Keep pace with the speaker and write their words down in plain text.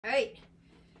right,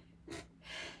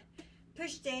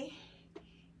 push day,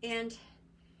 and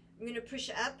I'm going to push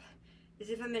up as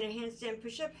if I'm in a handstand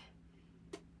push-up,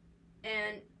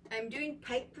 and I'm doing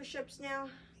pike push-ups now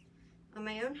on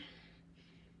my own,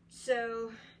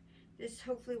 so this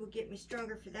hopefully will get me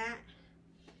stronger for that.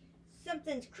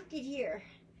 Something's crooked here.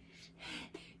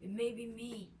 It may be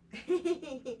me.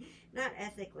 Not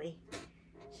ethically,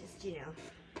 just, you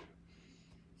know,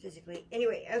 physically.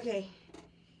 Anyway, okay,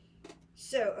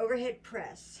 so overhead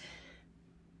press.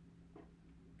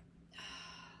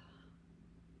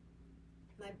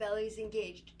 My belly's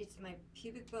engaged. It's my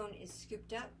pubic bone is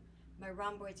scooped up. My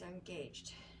rhomboids are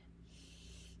engaged.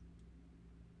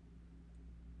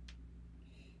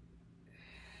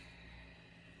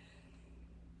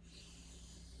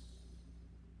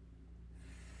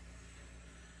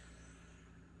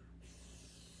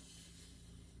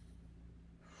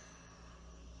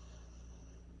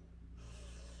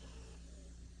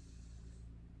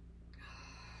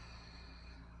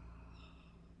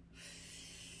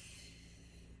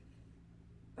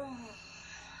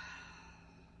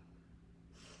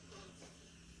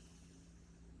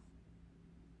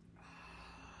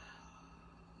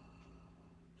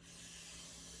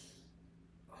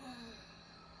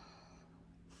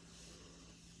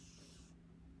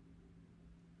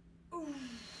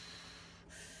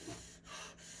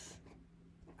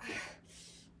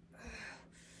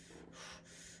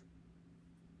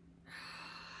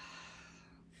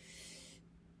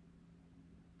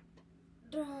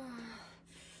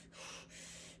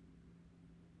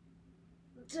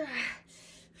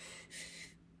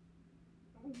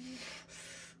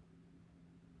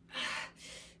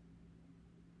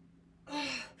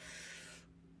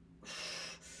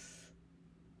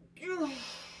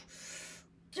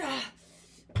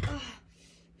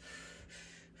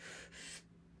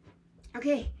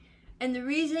 Okay, and the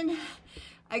reason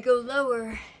I go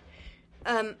lower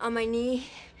on my knee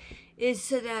is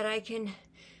so that I can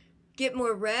get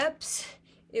more reps.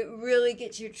 It really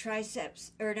gets your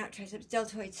triceps, or not triceps,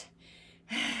 deltoids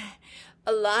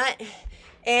a lot,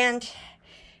 and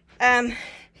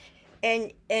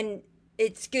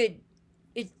it's good.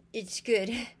 It's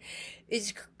good.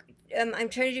 I'm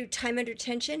trying to do time under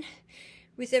tension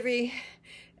with every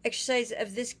exercise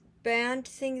of this band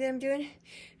thing that I'm doing,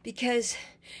 because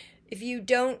if you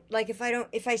don't, like if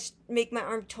I make my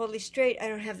arm totally straight, I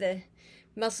don't have the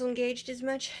muscle engaged as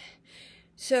much.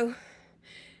 So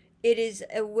it is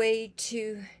a way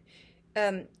to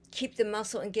keep the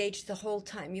muscle engaged the whole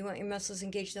time. You want your muscles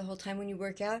engaged the whole time when you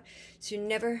work out, so you're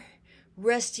never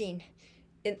resting.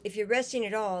 If you're resting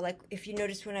at all, like if you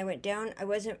notice when I went down,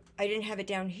 I didn't have it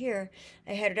down here.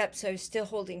 I had it up, so I was still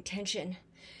holding tension.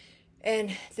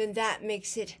 And then that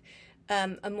makes it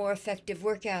a more effective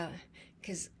workout,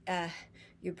 because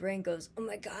your brain goes, oh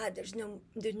my God, there's no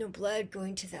blood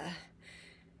going to the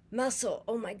muscle.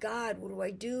 Oh my God, what do I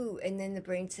do? And then the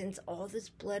brain sends all this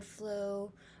blood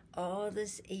flow, all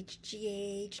this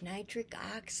HGH, nitric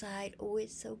oxide. Oh,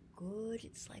 it's so good.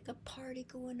 It's like a party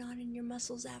going on in your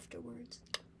muscles afterwards.